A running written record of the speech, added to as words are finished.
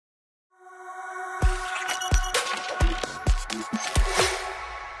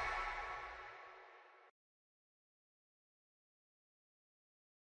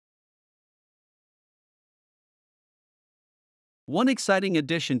One exciting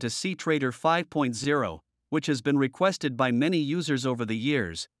addition to cTrader 5.0, which has been requested by many users over the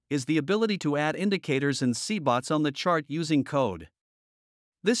years, is the ability to add indicators and cBots on the chart using code.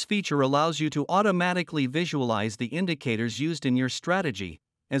 This feature allows you to automatically visualize the indicators used in your strategy,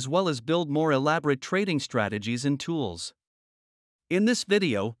 as well as build more elaborate trading strategies and tools. In this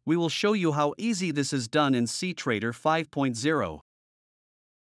video, we will show you how easy this is done in cTrader 5.0.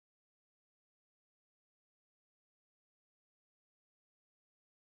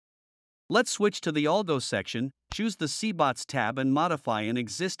 Let's switch to the Algos section, choose the cBots tab and modify an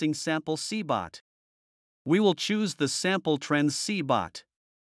existing sample cBot. We will choose the Sample Trends cBot.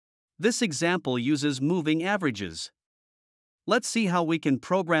 This example uses moving averages. Let's see how we can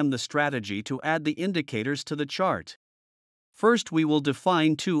program the strategy to add the indicators to the chart. First, we will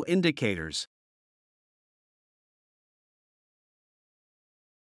define two indicators.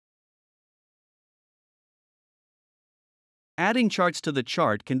 Adding charts to the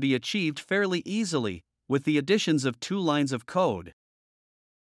chart can be achieved fairly easily, with the additions of two lines of code.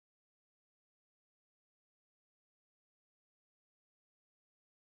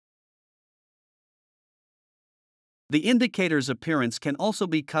 The indicator's appearance can also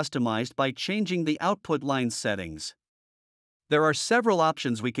be customized by changing the output line settings. There are several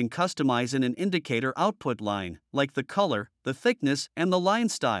options we can customize in an indicator output line, like the color, the thickness, and the line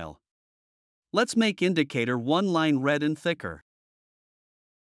style. Let's make indicator one line red and thicker.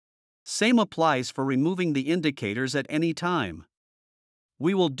 Same applies for removing the indicators at any time.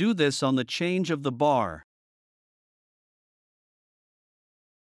 We will do this on the change of the bar.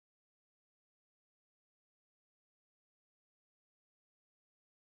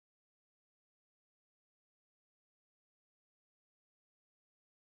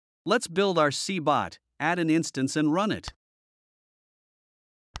 Let's build our cBot, add an instance and run it.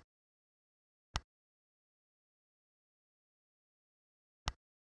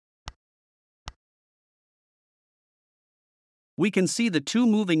 We can see the two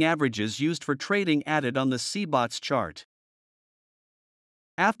moving averages used for trading added on the cBot's chart.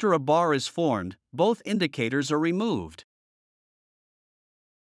 After a bar is formed, both indicators are removed.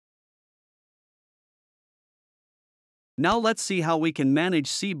 Now let's see how we can manage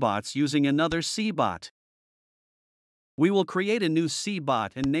cBots using another cBot. We will create a new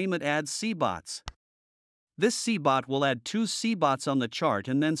cBot and name it Add cBots. This cBot will add two cBots on the chart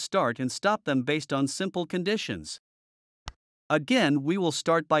and then start and stop them based on simple conditions. Again, we will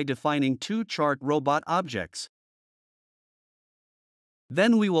start by defining two chart robot objects.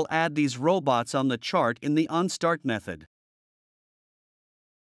 Then we will add these robots on the chart in the onStart method.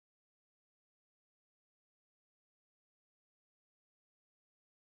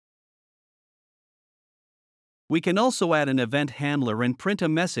 We can also add an event handler and print a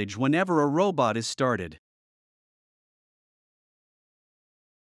message whenever a robot is started.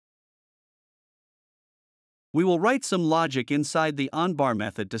 We will write some logic inside the onBar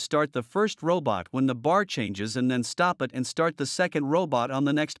method to start the first robot when the bar changes and then stop it and start the second robot on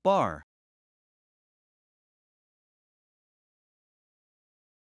the next bar.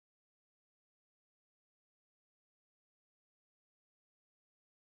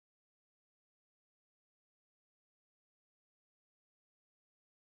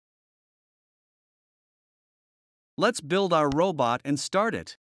 Let's build our robot and start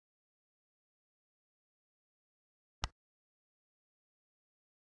it.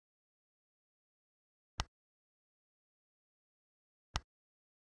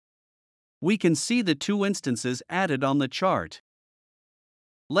 We can see the two instances added on the chart.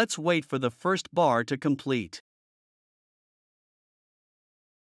 Let's wait for the first bar to complete.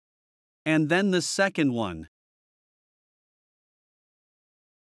 And then the second one.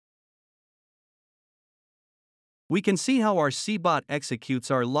 We can see how our cBot executes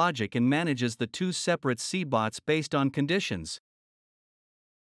our logic and manages the two separate cBots based on conditions.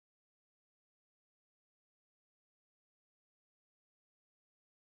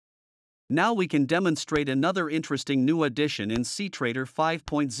 Now we can demonstrate another interesting new addition in cTrader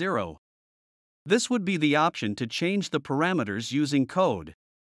 5.0. This would be the option to change the parameters using code.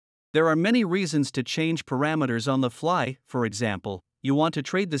 There are many reasons to change parameters on the fly. For example, you want to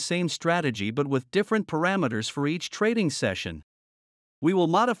trade the same strategy but with different parameters for each trading session. We will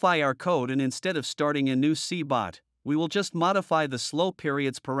modify our code, and instead of starting a new cBot, we will just modify the slow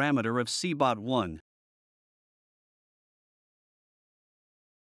periods parameter of cBot 1.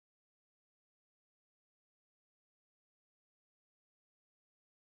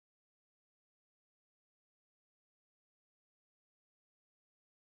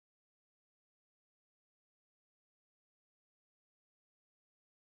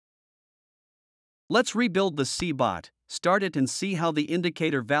 Let's rebuild the cBot, start it and see how the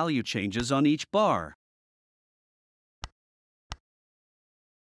indicator value changes on each bar.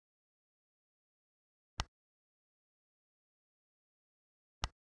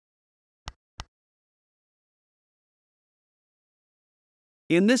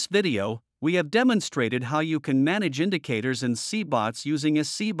 In this video, we have demonstrated how you can manage indicators in cBots using a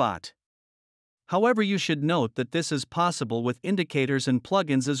cBot. However, you should note that this is possible with indicators and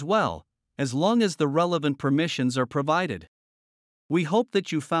plugins as well, as long as the relevant permissions are provided. We hope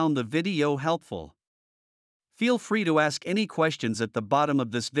that you found the video helpful. Feel free to ask any questions at the bottom of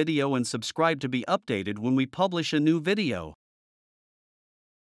this video and subscribe to be updated when we publish a new video.